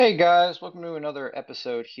Hey guys, welcome to another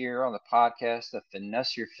episode here on the podcast of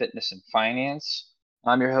Finesse Your Fitness and Finance.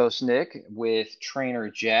 I'm your host Nick with trainer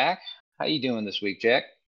Jack. How you doing this week, Jack?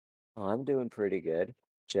 Oh, I'm doing pretty good.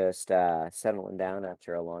 Just settling down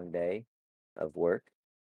after a long day of work.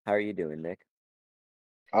 How are you doing, Nick?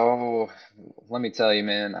 Oh, let me tell you,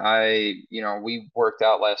 man. We worked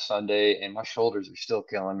out last Sunday and my shoulders are still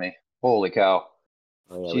killing me. Holy cow.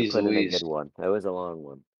 Oh yeah, we Jeez put in a Louise. good one. That was a long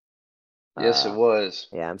one. Yes, it Uh, was.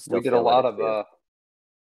 yeah, I'm We still did a feeling lot it of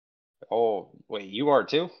too. oh, wait, you are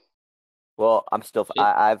too? Well, I'm still. It,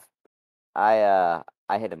 I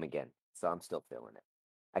hit him again, so I'm still feeling it.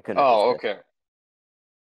 I couldn't oh, resist. okay.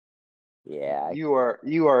 Yeah, You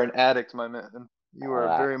are an addict, my man. You are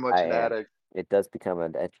I very much I an am. addict. It does become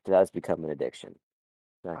an addiction.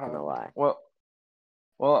 Not gonna Um, lie. well,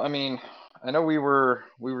 Well, I know we were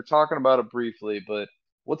talking about it briefly, but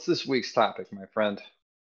what's this week's topic, my friend?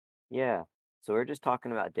 Yeah. So we're just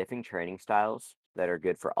talking about different training styles that are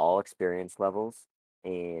good for all experience levels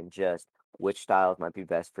and just which styles might be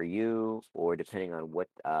best for you or depending on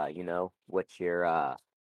what your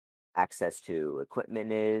access to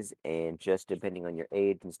equipment is and just depending on your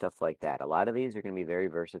age and stuff like that. A lot of these are going to be very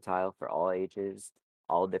versatile for all ages,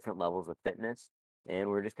 all different levels of fitness, and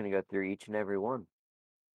we're just going to go through each and every one.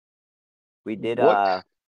 We did What?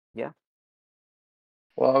 yeah.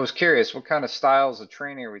 Well, I was curious, what kind of styles of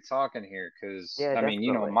training are we talking here? Because Yeah,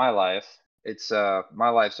 definitely. my life. My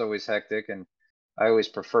life's always hectic, and I always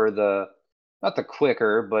prefer the not the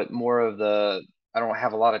quicker, but more of the I don't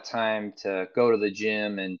have a lot of time to go to the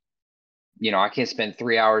gym, and I can't spend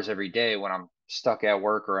 3 hours every day when I'm stuck at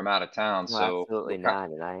work or I'm out of town. Well, So, absolutely not,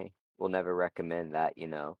 and I will never recommend that,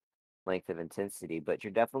 length of intensity, but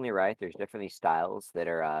you're definitely right. There's definitely styles that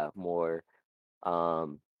are more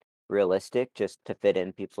um, realistic just to fit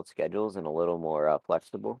in people's schedules and a little more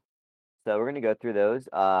flexible. So we're going to go through those.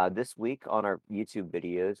 This week on our YouTube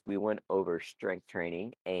videos, we went over strength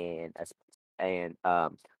training and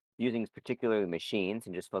using particularly machines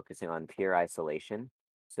and just focusing on pure isolation.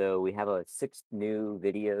 So we have 6 new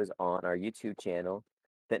videos on our YouTube channel,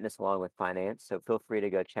 Fitness Along with Finance. So feel free to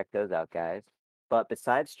go check those out, guys. But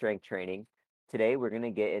besides strength training, today we're going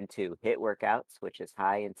to get into HIIT workouts, which is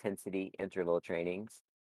high intensity interval trainings,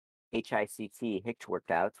 HICT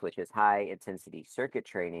workouts, which is high intensity circuit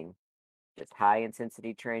training, it's high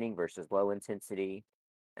intensity training versus low intensity.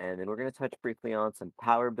 And then we're going to touch briefly on some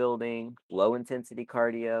power building, low intensity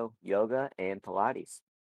cardio, yoga, and Pilates.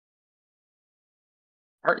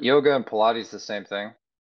 aren't yoga and Pilates the same thing?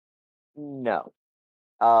 No,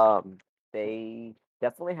 um, they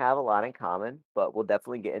definitely have a lot in common, but we'll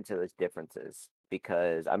definitely get into those differences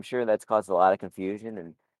because I'm sure that's caused a lot of confusion.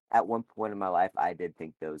 And at one point in my life, I did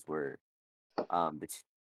think those were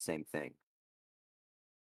same thing.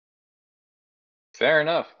 Fair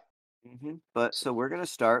enough. But so we're gonna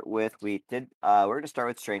start with we're gonna start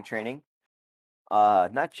with strength training.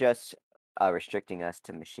 Not just restricting us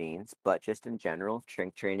to machines, but just in general,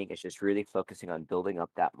 strength training is just really focusing on building up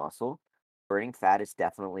that muscle. Burning fat is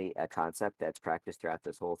definitely a concept that's practiced throughout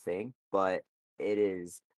this whole thing, but it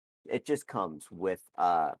is it just comes with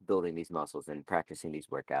building these muscles and practicing these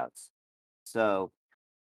workouts. So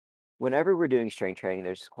whenever we're doing strength training,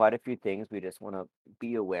 there's quite a few things we just want to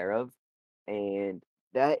be aware of, and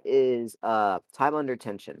that is time under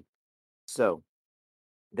tension. So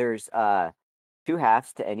there's 2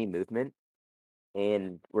 halves to any movement,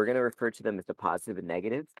 and we're going to refer to them as the positive and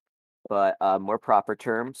negative. But more proper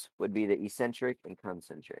terms would be the eccentric and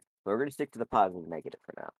concentric. But we're going to stick to the positive and negative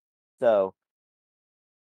for now. So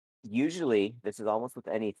usually, this is almost with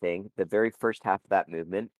anything, the very first half of that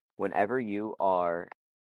movement, whenever you are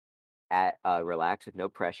at relaxed with no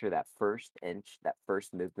pressure, that first inch, that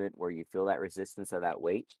first movement where you feel that resistance of that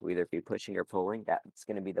weight, whether it be pushing or pulling, that's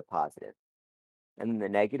going to be the positive. And then the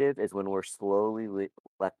negative is when we're slowly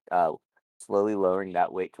lowering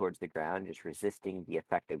that weight towards the ground, just resisting the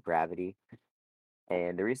effect of gravity.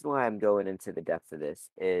 And the reason why I'm going into the depth of this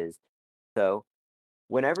is so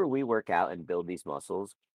whenever we work out and build these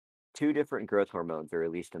muscles, 2 different growth hormones are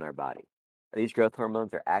released in our body. These growth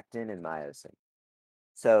hormones are actin and myosin.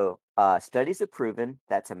 So studies have proven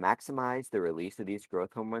that to maximize the release of these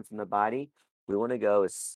growth hormones in the body, we want to go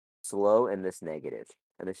as slow in this negative,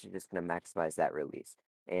 and this is just going to maximize that release.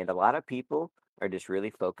 And a lot of people are just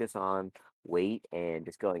really focused on weight and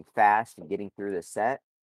just going fast and getting through the set.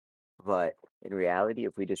 But in reality,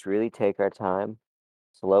 if we just really take our time,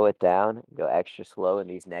 slow it down, go extra slow in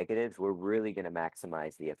these negatives, we're really going to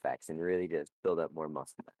maximize the effects and really just build up more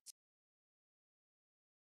muscle mass.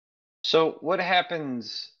 So what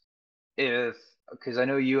happens if because I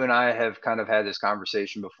know you and I have kind of had this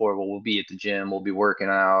conversation before. Well, we'll be at the gym, we'll be working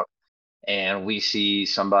out, and we see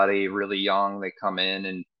somebody really young. They come in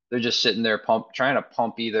and they're just sitting there trying to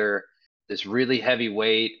pump either this really heavy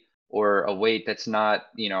weight or a weight that's not,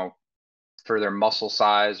 for their muscle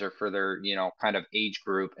size or for their, kind of age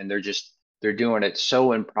group, and they're doing it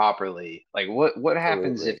so improperly. Like what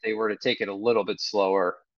happens if Absolutely. they were to take it a little bit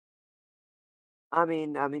slower? I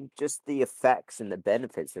mean, just the effects and the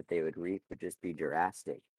benefits that they would reap would just be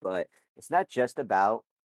drastic. But it's not just about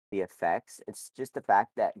the effects. It's just the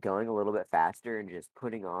fact that going a little bit faster and just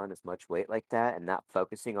putting on as much weight like that and not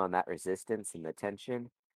focusing on that resistance and the tension,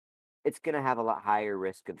 it's gonna have a lot higher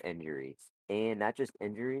risk of injuries. And not just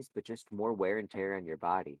injuries, but just more wear and tear on your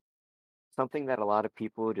body. Something that a lot of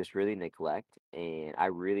people just really neglect, and I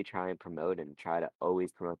really try and promote and try to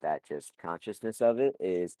always promote that just consciousness of it,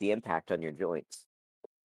 is the impact on your joints.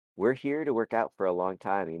 We're here to work out for a long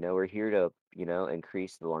time, we're here to,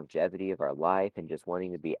 increase the longevity of our life and just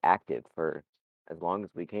wanting to be active for as long as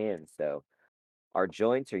we can. So our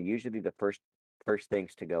joints are usually the first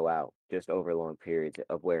things to go out just over long periods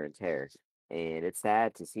of wear and tear. And it's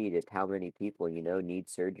sad to see just how many people, need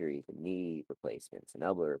surgeries and knee replacements and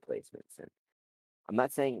elbow replacements. And I'm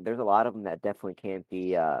not saying there's a lot of them that definitely can't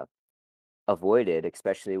be avoided,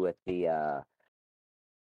 especially with the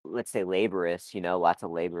let's say laborious, lots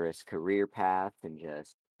of laborious career path and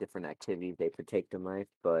just different activities they partake in life.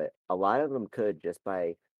 But a lot of them could just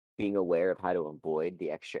by being aware of how to avoid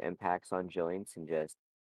the extra impacts on joints and just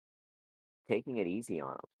taking it easy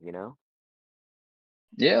on them.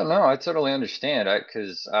 Yeah, no, I totally understand.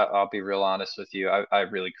 I'll be real honest with you. I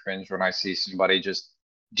really cringe when I see somebody just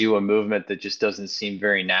do a movement that just doesn't seem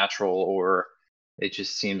very natural, or it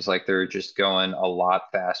just seems like they're just going a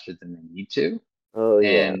lot faster than they need to. Oh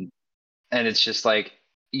yeah, And and it's just like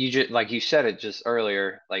like you said it just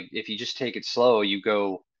earlier, like if you just take it slow, you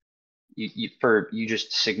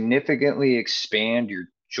just significantly expand your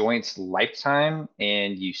joint's lifetime,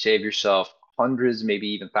 and you save yourself hundreds, maybe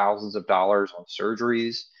even thousands of dollars on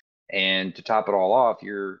surgeries. And to top it all off,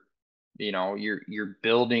 you're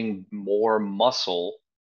building more muscle.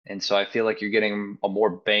 And so I feel like you're getting a more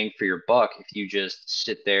bang for your buck if you just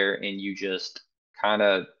sit there and you just kind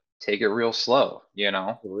of take it real slow.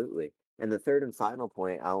 absolutely. And the third and final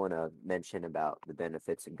point I want to mention about the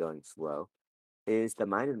benefits of going slow is the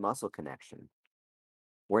mind and muscle connection.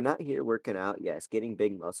 We're not here working out. Yes, getting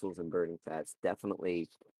big muscles and burning fats definitely,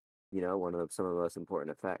 one of some of the most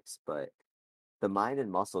important effects. But the mind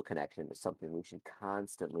and muscle connection is something we should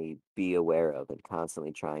constantly be aware of and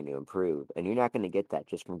constantly trying to improve. And you're not going to get that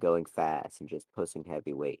just from going fast and just pushing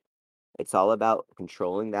heavy weight. It's all about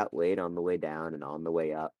controlling that weight on the way down and on the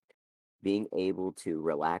way up, being able to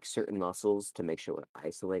relax certain muscles to make sure we're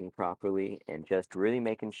isolating properly, and just really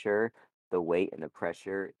making sure the weight and the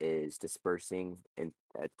pressure is dispersing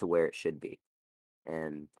to where it should be.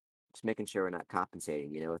 And just making sure we're not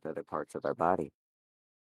compensating, with other parts of our body.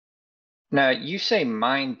 Now, you say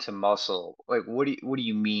mind to muscle. Like, what do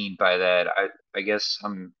you mean by that? I guess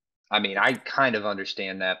I mean, I kind of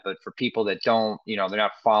understand that, but for people that don't, they're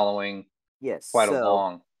not following Yes. quite So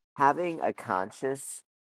along. having a conscious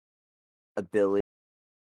ability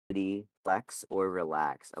flex or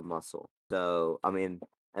relax a muscle. So, I mean,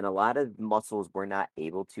 and a lot of muscles we're not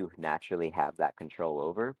able to naturally have that control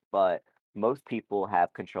over, but most people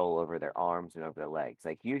have control over their arms and over their legs.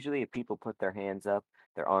 Like usually if people put their hands up,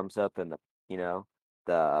 their arms up in you know,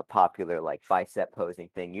 the popular like bicep posing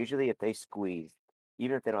thing, usually if they squeeze,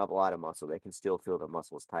 even if they don't have a lot of muscle, they can still feel the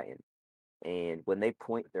muscles tighten. And when they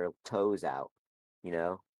point their toes out, you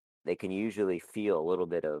know, they can usually feel a little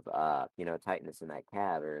bit of tightness in that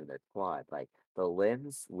calf or in their quad. Like the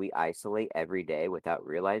limbs we isolate every day without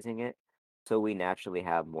realizing it. So we naturally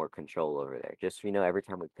have more control over there. Just every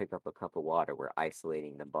time we pick up a cup of water, we're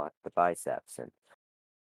isolating the biceps. And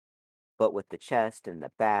but with the chest and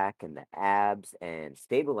the back and the abs and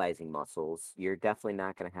stabilizing muscles, you're definitely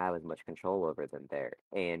not going to have as much control over them there.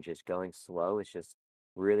 And just going slow is just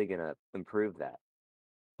really going to improve that.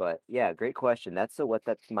 But yeah, great question. That's what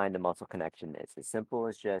that mind to muscle connection is. As simple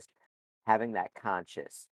as just having that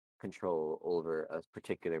conscious control over a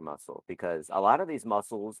particular muscle, because a lot of these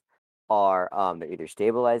muscles are they're either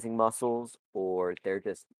stabilizing muscles or they're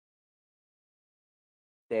the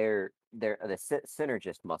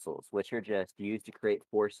synergist muscles, which are just used to create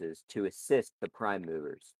forces to assist the prime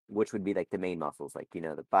movers, which would be like the main muscles, like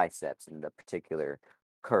the biceps and the particular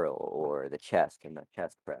curl or the chest and the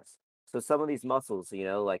chest press. So some of these muscles,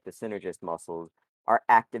 like the synergist muscles, are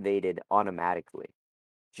activated automatically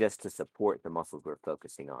just to support the muscles we're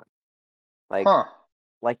focusing on. Like Huh.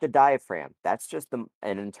 like the diaphragm, that's just an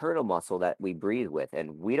internal muscle that we breathe with,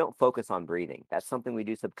 and we don't focus on breathing. That's something we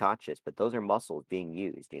do subconscious, but those are muscles being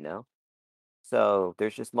used, you know? So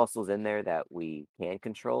there's just muscles in there that we can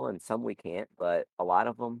control and some we can't, but a lot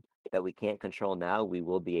of them that we can't control now, we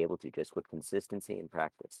will be able to just with consistency and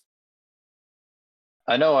practice.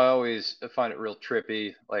 I know I always find it real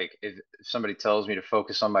trippy. Like if somebody tells me to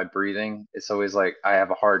focus on my breathing, it's always like I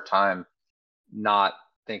have a hard time not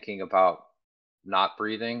thinking about not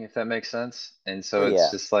breathing, if that makes sense. And Oh so it's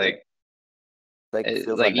yeah, just like, like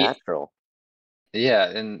feels like unnatural. yeah,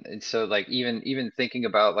 and so like even thinking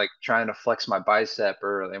about like trying to flex my bicep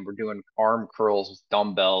or and we're doing arm curls with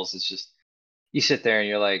dumbbells, it's just you sit there and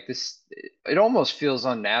you're like this. It almost feels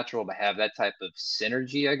unnatural to have that type of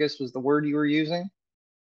synergy, I guess was the word you were using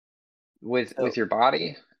with So your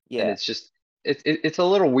body, and yeah, it's just it's a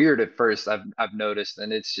little weird at first. I've noticed,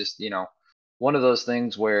 and it's just one of those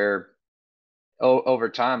things where over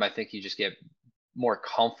time I think you just get more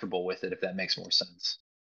comfortable with it if that makes more sense.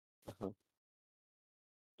 uh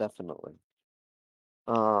definitely.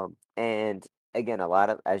 And again, a lot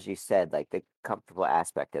of, as you said, like the comfortable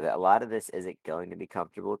aspect of it, a lot of this isn't going to be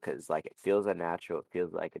comfortable because like it feels unnatural. It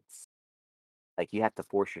feels like it's like you have to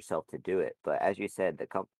force yourself to do it. But as you said,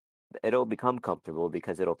 it'll become comfortable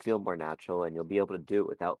because it'll feel more natural and you'll be able to do it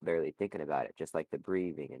without barely thinking about it, just like the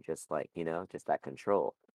breathing and just like, just that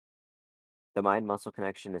control. The mind muscle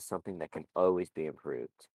connection is something that can always be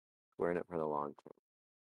improved. We're in it for the long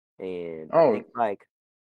term. And I Oh, think like,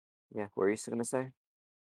 yeah, what were you gonna say?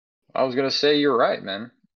 I was gonna say you're right,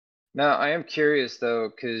 man. Now, I am curious though,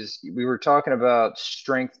 because we were talking about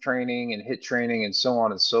strength training and hit training and so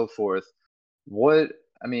on and so forth. What,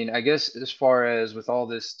 I mean, I guess as far as with all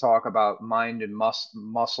this talk about mind and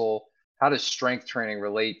muscle, how does strength training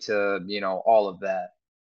relate to, all of that?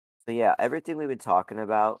 So yeah, everything we've been talking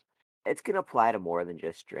about, it's gonna apply to more than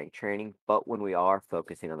just strength training, but when we are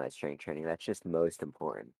focusing on that strength training, that's just most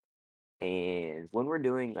important. And when we're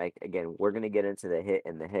doing like again, we're gonna get into the hit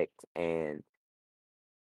and the hict, and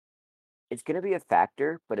it's gonna be a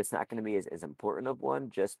factor, but it's not gonna be as important of one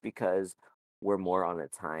just because we're more on a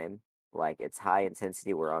time. Like it's high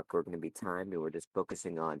intensity, we're gonna be timed and we're just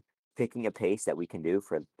focusing on picking a pace that we can do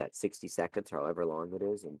for that 60 seconds or however long it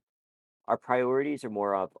is. And our priorities are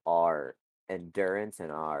more of our endurance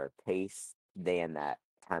and our pace than that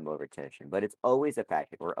time over tension, but it's always a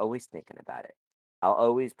factor. We're always thinking about it. I'll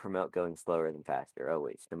always promote going slower than faster,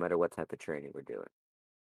 always, no matter what type of training we're doing,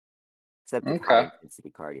 except with high Okay. intensity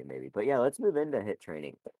cardio, maybe. But yeah, let's move into hit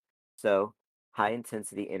training. So, high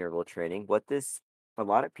intensity interval training. A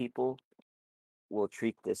lot of people will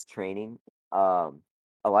treat this training. Um,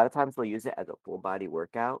 a lot of times they'll use it as a full body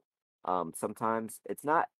workout. Sometimes it's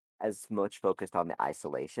not as much focused on the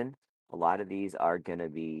isolation. A lot of these are gonna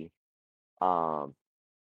be, um,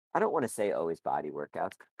 I don't want to say always body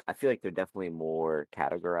workouts. I feel like they're definitely more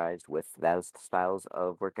categorized with those styles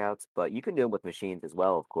of workouts, but you can do them with machines as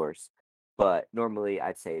well, of course. But normally,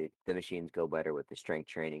 I'd say the machines go better with the strength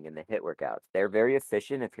training and the hit workouts. They're very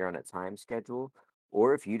efficient if you're on a time schedule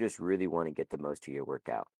or if you just really want to get the most of your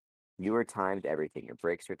workout. You are timed everything. Your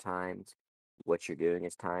breaks are timed, what you're doing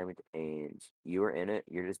is timed, and you are in it.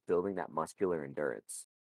 You're just building that muscular endurance.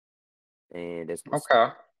 And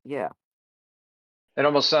Okay. yeah, It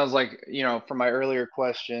almost sounds like, from my earlier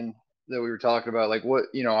question that we were talking about, like what,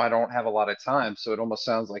 I don't have a lot of time, so it almost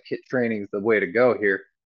sounds like hit training is the way to go here.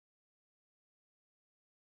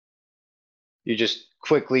 You're just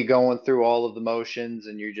quickly going through all of the motions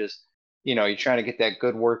and you're just, you're trying to get that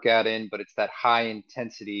good workout in, but it's that high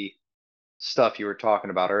intensity stuff you were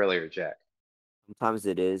talking about earlier, Jack. sometimes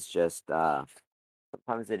it is just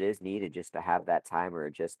sometimes it is needed just to have that timer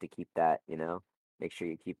just to keep that, make sure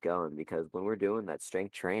you keep going because when we're doing that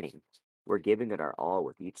strength training, we're giving it our all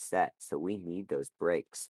with each set. So we need those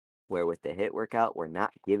breaks. Where with the hit workout, we're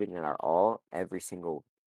not giving it our all every single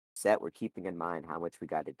set. We're keeping in mind how much we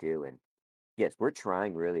got to do. And yes, we're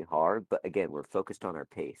trying really hard, but again, we're focused on our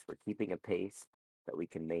pace. We're keeping a pace that we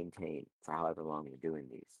can maintain for however long we're doing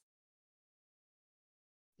these.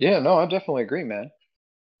 Yeah, no, I definitely agree, man.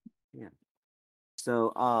 Yeah.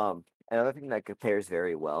 So, another thing that compares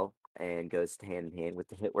very well and goes hand in hand with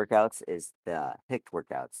the hit workouts is the HIIT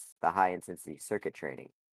workouts, the high intensity circuit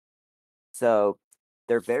training. So,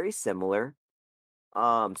 they're very similar.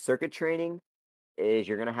 Circuit training is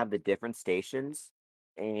you're gonna have the different stations,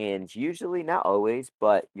 and usually, not always,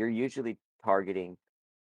 but you're usually targeting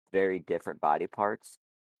very different body parts,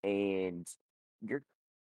 and you're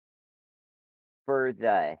for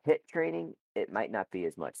the hit training, it might not be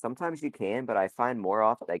as much. Sometimes you can, but I find more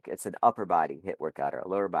often like it's an upper body hit workout or a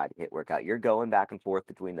lower body hit workout. You're going back and forth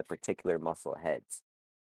between the particular muscle heads.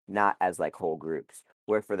 not as like whole groups.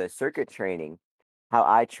 Where for the circuit training, how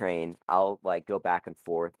I train, I'll like go back and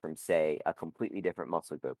forth from say a completely different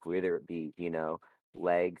muscle group, whether it be,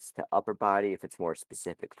 legs to upper body, if it's more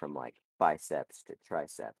specific from like biceps to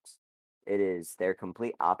triceps. They're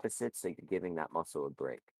complete opposites, so you're giving that muscle a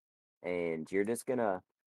break. And you're just gonna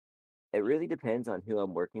it really depends on who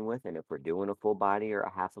I'm working with and if we're doing a full body or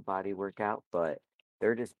a half a body workout, but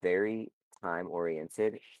they're just very time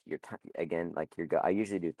oriented. Your time again, like I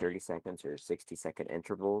usually do 30 seconds or 60-second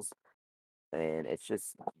intervals, and it's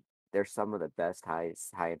just they're some of the best high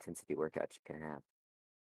intensity workouts you can have.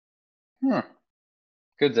 Hmm.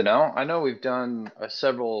 Good to know. I know we've done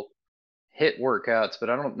several hit workouts, but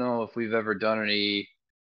I don't know if we've ever done any.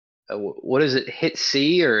 What is it? Hit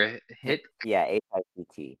C or hit? Yeah,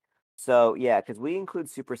 HICT. So yeah, because we include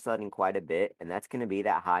supersetting quite a bit, and that's going to be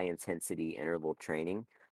that high intensity interval training.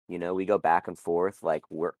 We go back and forth. Like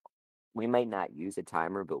we might not use a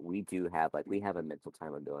timer, but we have a mental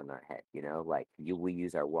timer going in our head. Like we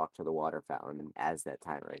use our walk to the water fountain as that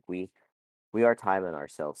timer. Like we are timing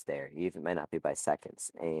ourselves there. Even might not be by seconds,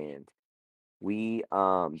 and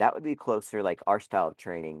that would be closer, like our style of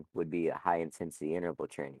training would be a high intensity interval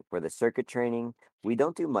training. For the circuit training, we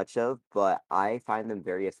don't do much of, but I find them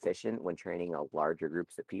very efficient when training a larger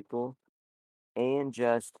groups of people, and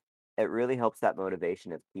just it really helps that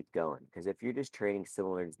motivation of keep going. Because if you're just training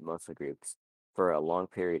similar muscle groups for a long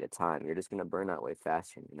period of time, you're just gonna burn out way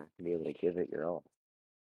faster and you're not gonna be able to give it your all.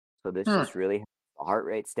 So this Hmm. just really helps the heart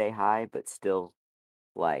rate stay high, but still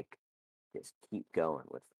like just keep going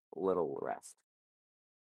with little rest.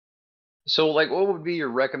 So, like, what would be your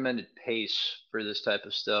recommended pace for this type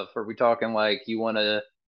of stuff? Are we talking like you want to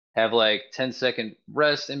have like 10-second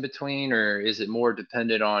rest in between, or is it more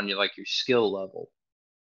dependent on your skill level?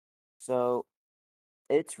 So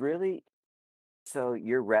it's really so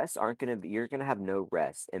your rests aren't gonna be you're gonna have no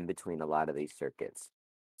rest in between a lot of these circuits.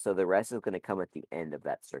 So the rest is gonna come at the end of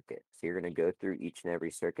that circuit. So you're gonna go through each and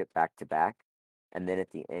every circuit back to back, and then at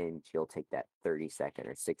the end you'll take that 30-second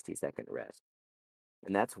or 60-second rest.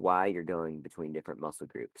 And that's why you're going between different muscle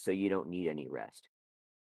groups. So you don't need any rest.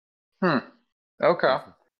 Hmm. Okay.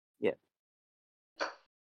 Mhm. Yeah.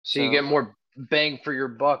 So you get So more bang for your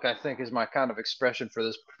buck, I think is my kind of expression for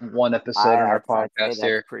this one I episode in our I'd say podcast that's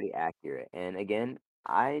here. pretty accurate. And again,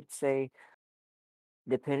 I'd say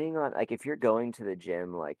depending on like if you're going to the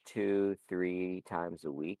gym like 2, 3 times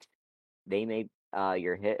a week, they may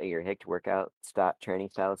your HIIT workout training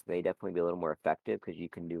styles may definitely be a little more effective because you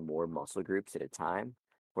can do more muscle groups at a time.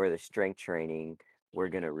 Where the strength training, we're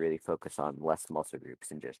gonna really focus on less muscle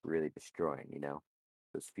groups and just really destroying,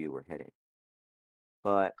 those few we're hitting.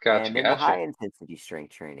 Gotcha, And then the gotcha. high intensity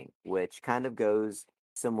strength training, which kind of goes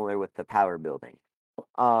similar with the power building.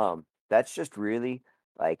 That's just really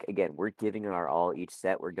like again, we're giving it our all each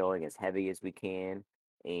set. We're going as heavy as we can,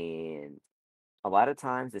 and a lot of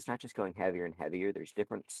times it's not just going heavier and heavier. There's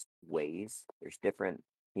different ways. There's different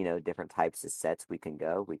types of sets we can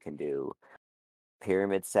go. We can do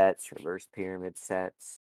pyramid sets, reverse pyramid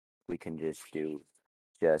sets. We can just do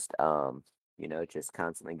just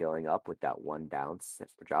constantly going up with that one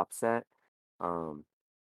drop set. Um,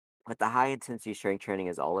 but the high intensity strength training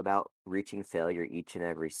is all about reaching failure each and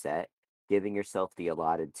every set, giving yourself the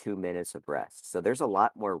allotted 2 minutes of rest. So there's a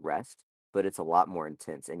lot more rest, but it's a lot more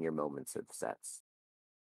intense in your moments of sets.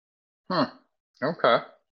 Hmm. Okay.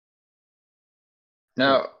 Yeah.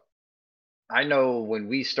 Now, I know when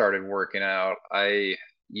we started working out,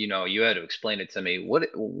 you had to explain it to me.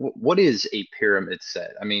 What is a pyramid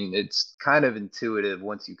set? I mean, it's kind of intuitive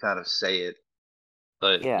once you kind of say it,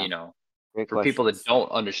 but Yeah. Great for people that questions. don't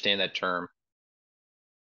understand that term.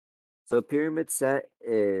 So pyramid set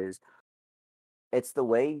is it's the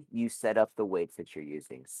way you set up the weights that you're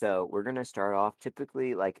using. So we're gonna start off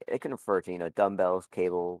typically like it can refer to, dumbbells,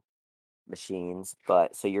 cable machines,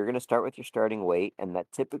 but so you're gonna start with your starting weight, and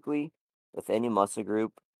that typically with any muscle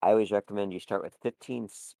group, I always recommend you start with 15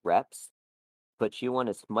 reps, but you want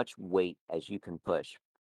as much weight as you can push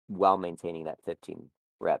while maintaining that 15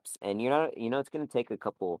 reps. And you're not, it's gonna take a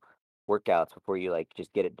couple workouts before you like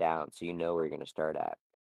just get it down so you know where you're gonna start at.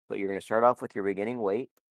 But you're gonna start off with your beginning weight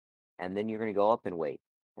and then you're going to go up in weight.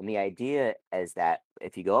 And the idea is that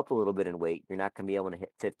if you go up a little bit in weight, you're not going to be able to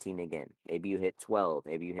hit 15 again. Maybe you hit 12,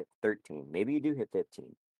 maybe you hit 13, maybe you do hit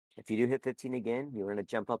 15. If you do hit 15 again, you're going to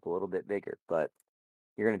jump up a little bit bigger, but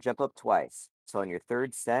you're going to jump up twice. So on your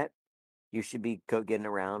third set, you should be getting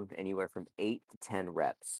around anywhere from 8 to 10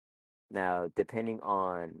 reps. Now, depending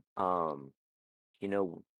on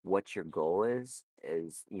what your goal is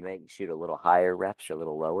you may shoot a little higher reps or a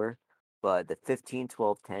little lower, but the 15,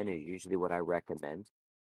 12, 10 is usually what I recommend.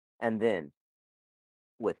 And then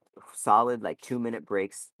with solid like 2 minute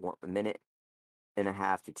breaks, 1.5 minute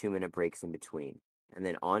to 2 minute breaks in between. And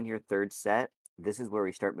then on your third set, this is where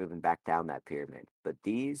we start moving back down that pyramid. But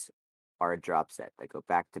these are a drop set that go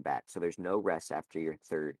back to back. So there's no rest after your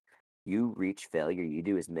third. You reach failure, you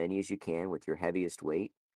do as many as you can with your heaviest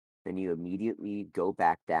weight, then you immediately go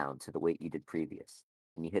back down to the weight you did previous.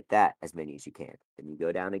 And you hit that as many as you can. Then you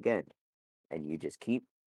go down again. And you just keep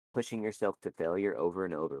pushing yourself to failure over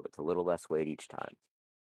and over with a little less weight each time.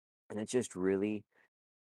 And it just really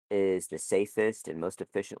is the safest and most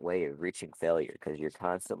efficient way of reaching failure because you're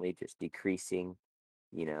constantly just decreasing,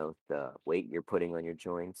 the weight you're putting on your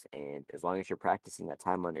joints. And as long as you're practicing that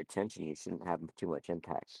time under tension, you shouldn't have too much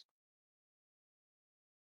impact.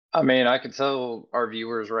 I mean, I can tell our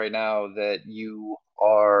viewers right now that you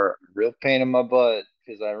are a real pain in my butt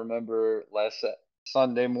because I remember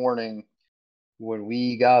Sunday morning when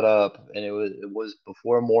we got up and it was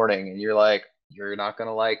before morning and you're like, you're not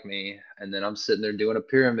gonna like me. And then I'm sitting there doing a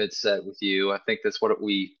pyramid set with you. I think that's what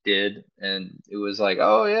we did. And it was like,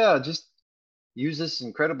 oh yeah, just use this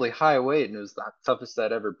incredibly high weight. And it was the toughest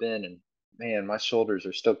I'd ever been. And man, my shoulders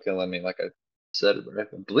are still killing me. Like I said, I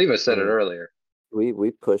believe I said it Mm. earlier.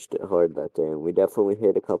 We pushed it hard that day, and we definitely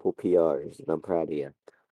hit a couple PRs, and I'm proud of you.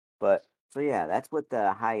 But so yeah, that's what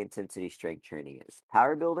the high intensity strength training is.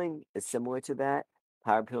 Power building is similar to that.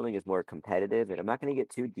 Power building is more competitive, and I'm not going to get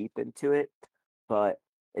too deep into it, but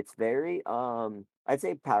it's very I'd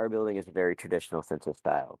say power building is a very traditional sense of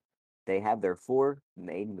style. They have their four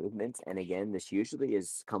main movements, and again, this usually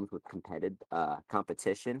is comes with competitive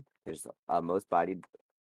competition. There's most bodybuilders,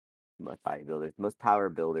 most power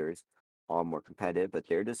builders are more competitive, but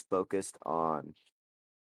they're just focused on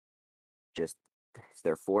just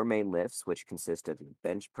their four main lifts, which consist of your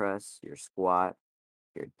bench press, your squat,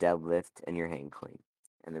 your deadlift, and your hang clean.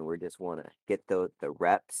 And then we just want to get the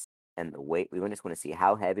reps and the weight. We just want to see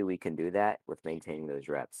how heavy we can do that with maintaining those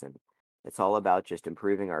reps. And it's all about just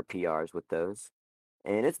improving our PRs with those.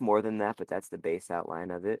 And it's more than that, but that's the base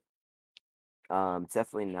outline of it. It's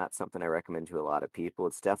definitely not something I recommend to a lot of people.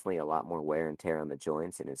 It's definitely a lot more wear and tear on the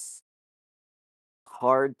joints, and it's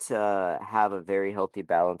hard to have a very healthy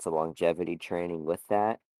balance of longevity training with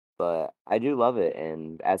that, but I do love it,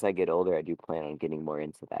 and as I get older, I do plan on getting more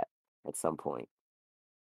into that at some point.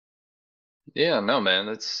 Yeah, no, man,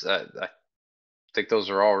 I think those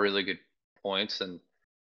are all really good points, and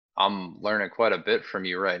I'm learning quite a bit from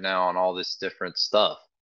you right now on all this different stuff.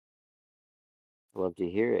 Love to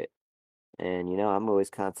hear it. And I'm always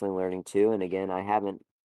constantly learning too. And again,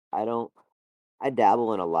 I don't, I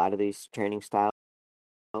dabble in a lot of these training styles,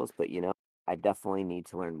 but I definitely need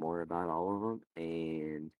to learn more about all of them.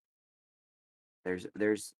 And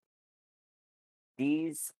there's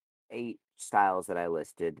these 8 styles that I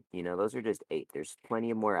listed, those are just 8. There's plenty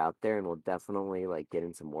of more out there, and we'll definitely like get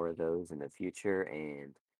into more of those in the future.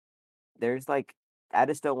 And there's like, I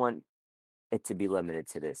just don't want it to be limited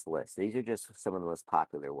to this list. These are just some of the most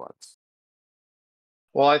popular ones.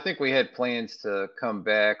 Well, I think we had plans to come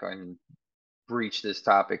back and breach this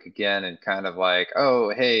topic again and kind of like, oh,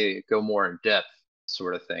 hey, go more in depth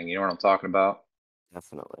sort of thing. You know what I'm talking about?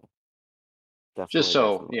 Definitely, Just definitely,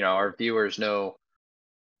 so, definitely. our viewers know,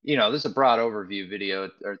 this is a broad overview video,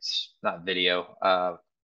 or it's not video,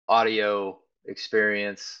 audio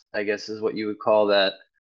experience, I guess is what you would call that.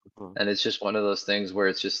 Mhm. And it's just one of those things where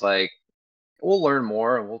it's just like, we'll learn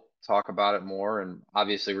more and we'll talk about it more. And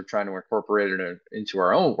obviously, we're trying to incorporate it into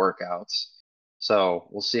our own workouts. So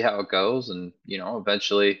we'll see how it goes. And,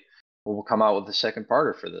 eventually we'll come out with the second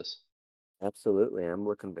parter for this. Absolutely, I'm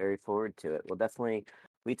looking very forward to it. Well, definitely,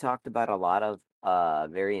 we talked about a lot of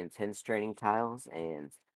very intense training styles,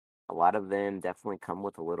 and a lot of them definitely come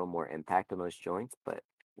with a little more impact on those joints. But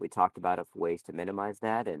we talked about ways to minimize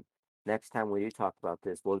that, and next time we do talk about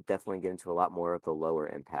this, we'll definitely get into a lot more of the lower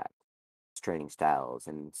impact training styles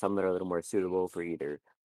and some that are a little more suitable for either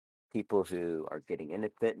people who are getting into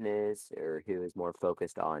fitness or who is more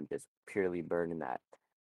focused on just purely burning that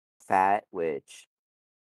fat, which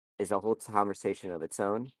is a whole conversation of its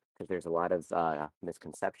own because there's a lot of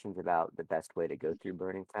misconceptions about the best way to go through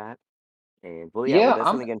burning fat. And well, yeah, we'll Yeah,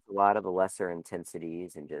 definitely get into a lot of the lesser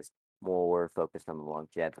intensities and just more focused on the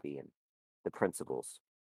longevity and the principles.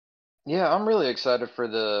 I'm really excited for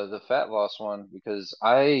the fat loss one because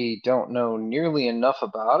I don't know nearly enough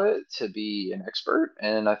about it to be an expert,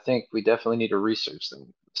 and I think we definitely need to research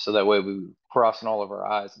them so that way we crossing all of our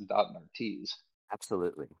I's and dotting our T's.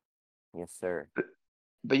 Absolutely. Yes, sir.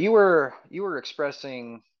 But you were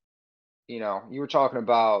expressing, you were talking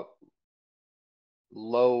about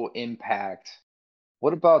low impact.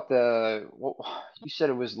 What about what you said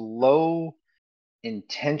it was low?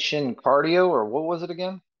 intention cardio, or what was it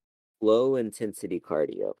again? Low intensity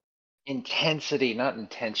cardio. Intensity, not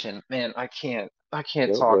intention. Man, I can't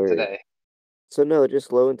Don't talk worry. today. So no,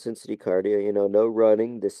 just low intensity cardio, no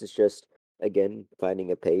running. This is just, again,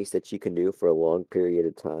 finding a pace that you can do for a long period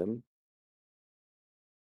of time.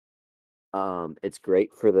 It's great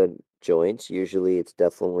for the joints. Usually it's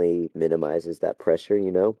definitely minimizes that pressure.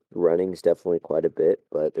 Running's definitely quite a bit,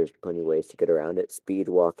 but there's plenty of ways to get around it. Speed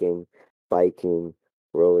walking, biking,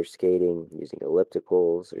 roller skating, using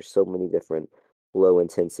ellipticals. There's so many different low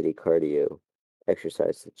intensity cardio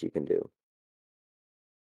exercises that you can do.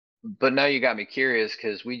 But now you got me curious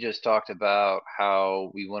because we just talked about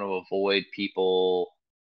how we want to avoid people,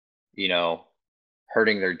 you know,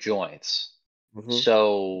 hurting their joints. Hmm.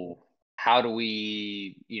 So how do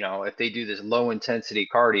we, if they do this low intensity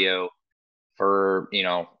cardio for,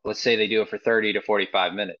 let's say they do it for 30 to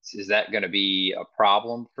 45 minutes, is that going to be a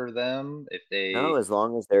problem for them if No, they, as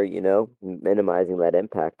long as they're minimizing that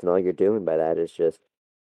impact, and all you're doing by that is just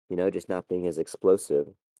not being as explosive.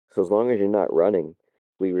 So as long as you're not running,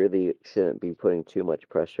 we really shouldn't be putting too much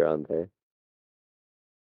pressure on there.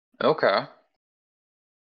 okay. But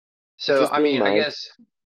So, just I being mean, I mindful, guess,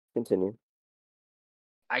 continue.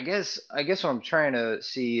 I guess what I'm trying to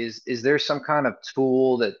see is there some kind of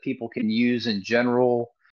tool that people can use in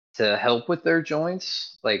general to help with their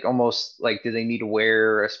joints? Like almost like do they need to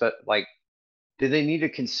wear like do they need to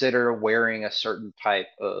consider wearing a certain type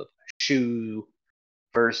of shoe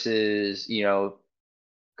versus,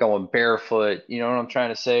 going barefoot? You know what I'm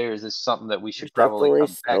trying to say? Or is this something that we There's should probably definitely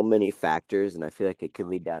come back? so many factors, and I feel like it could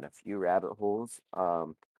lead down a few rabbit holes.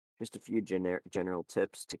 Just a few general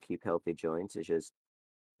tips to keep healthy joints is just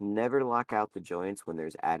never lock out the joints when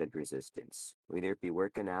there's added resistance, whether it be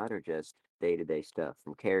working out or just day-to-day stuff,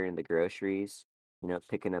 from carrying the groceries,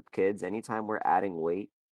 picking up kids. Anytime we're adding weight,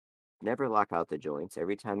 never lock out the joints.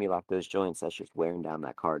 Every time you lock those joints, that's just wearing down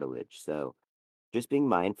that cartilage. So just being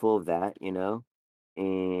mindful of that.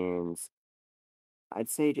 And I'd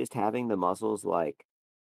say just having the muscles like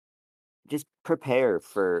just prepare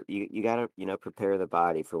for you gotta prepare the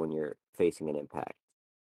body for when you're facing an impact.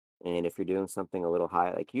 And if you're doing something a little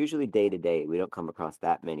high, like usually day to day, we don't come across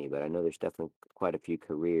that many, but I know there's definitely quite a few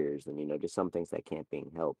careers and just some things that can't be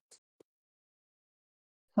helped.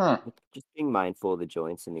 Huh. But just being mindful of the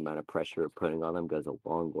joints and the amount of pressure we're putting on them goes a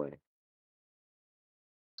long way.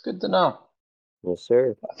 It's good to know. Yes,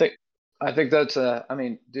 sir. I think I think that's I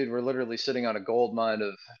mean, dude, we're literally sitting on a gold mine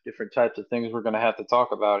of different types of things we're gonna have to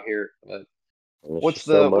talk about here. But And it's what's just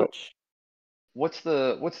so the what much. what's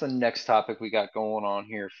the next topic we got going on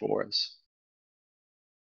here for us?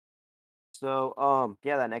 So,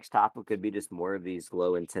 yeah, that next topic could be just more of these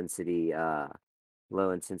low intensity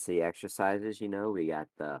exercises. We got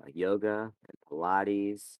the yoga and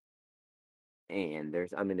Pilates, and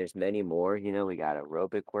there's many more. We got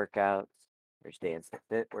aerobic workouts, there's dance to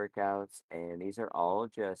fit workouts, and these are all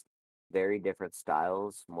just very different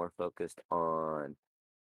styles, more focused on,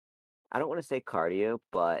 I don't want to say cardio,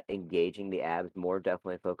 but engaging the abs, more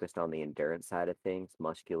definitely focused on the endurance side of things,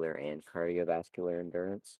 muscular and cardiovascular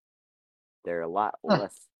endurance. They're a lot Huh.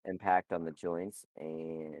 less impact on the joints,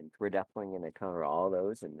 and we're definitely going to cover all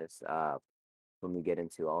those in this when we get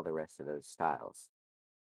into all the rest of those styles.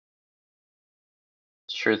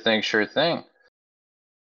 Sure thing, sure thing.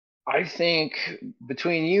 I think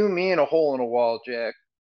between you, me, and a hole in a wall, Jack,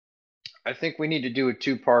 I think we need to do a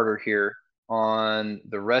two-parter here on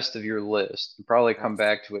the rest of your list and probably come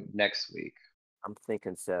That's back to it next week. I'm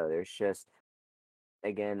thinking so. There's just,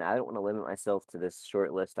 again, I don't want to limit myself to this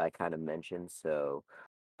short list I kind of mentioned, so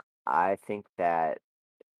I think that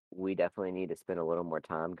we definitely need to spend a little more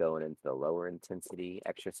time going into the lower intensity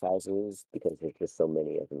exercises because there's just so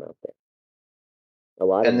many of them out there. A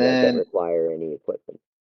lot of And them that don't then require any equipment.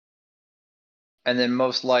 and then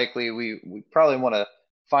most likely we probably want to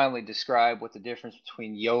finally describe what the difference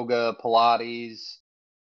between yoga, Pilates,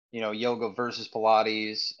 yoga versus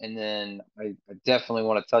Pilates, and then I definitely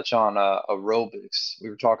want to touch on aerobics. We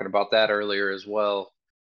were talking about that earlier as well.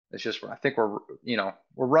 It's just I think we're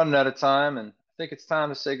running out of time, and I think it's time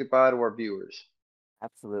to say goodbye to our viewers.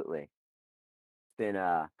 Absolutely. It's been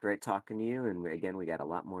great talking to you, and again, we got a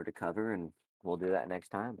lot more to cover, and we'll do that next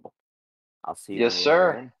time. I'll see you Yes, on the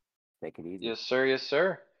other sir. end. Take it easy. Yes, sir. Yes,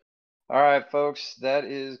 sir. All right, folks, that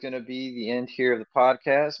is going to be the end here of the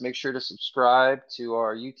podcast. Make sure to subscribe to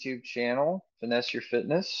our YouTube channel, Finesse Your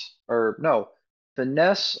Fitness, or no,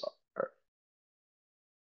 Finesse.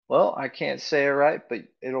 Well, I can't say it right, but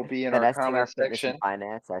it'll be in our Finessing our comment fitness and section.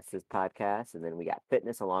 finance. That's this podcast, and then we got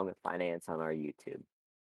fitness along with finance on our YouTube.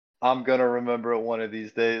 I'm gonna remember it one of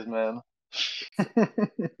these days, man.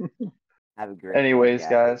 Have a great one, Anyways, Gavin.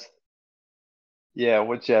 guys, yeah,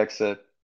 what Jack said.